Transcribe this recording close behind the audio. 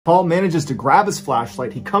Paul manages to grab his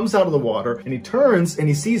flashlight, he comes out of the water, and he turns and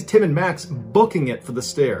he sees Tim and Max booking it for the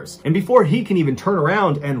stairs. And before he can even turn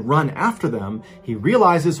around and run after them, he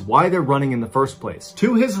realizes why they're running in the first place.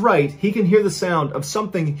 To his right, he can hear the sound of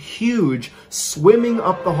something huge swimming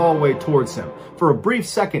up the hallway towards him. For a brief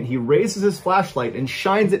second, he raises his flashlight and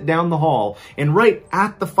shines it down the hall, and right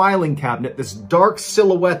at the filing cabinet, this dark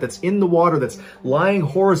silhouette that's in the water, that's lying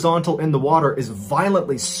horizontal in the water, is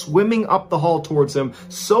violently swimming up the hall towards him,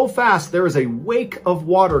 so fast there is a wake of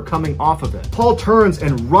water coming off of it. Paul turns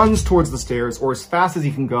and runs towards the stairs, or as fast as he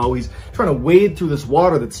can go. He's trying to wade through this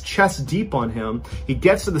water that's chest deep on him. He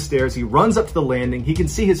gets to the stairs, he runs up to the landing. He can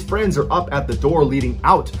see his friends are up at the door leading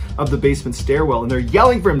out of the basement stairwell, and they're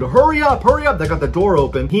yelling for him to hurry up, hurry up. They got the door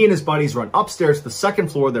open. He and his buddies run upstairs to the second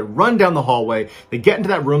floor. They run down the hallway. They get into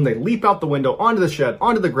that room. They leap out the window, onto the shed,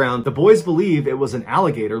 onto the ground. The boys believe it was an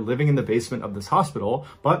alligator living in the basement of this hospital,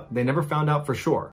 but they never found out for sure.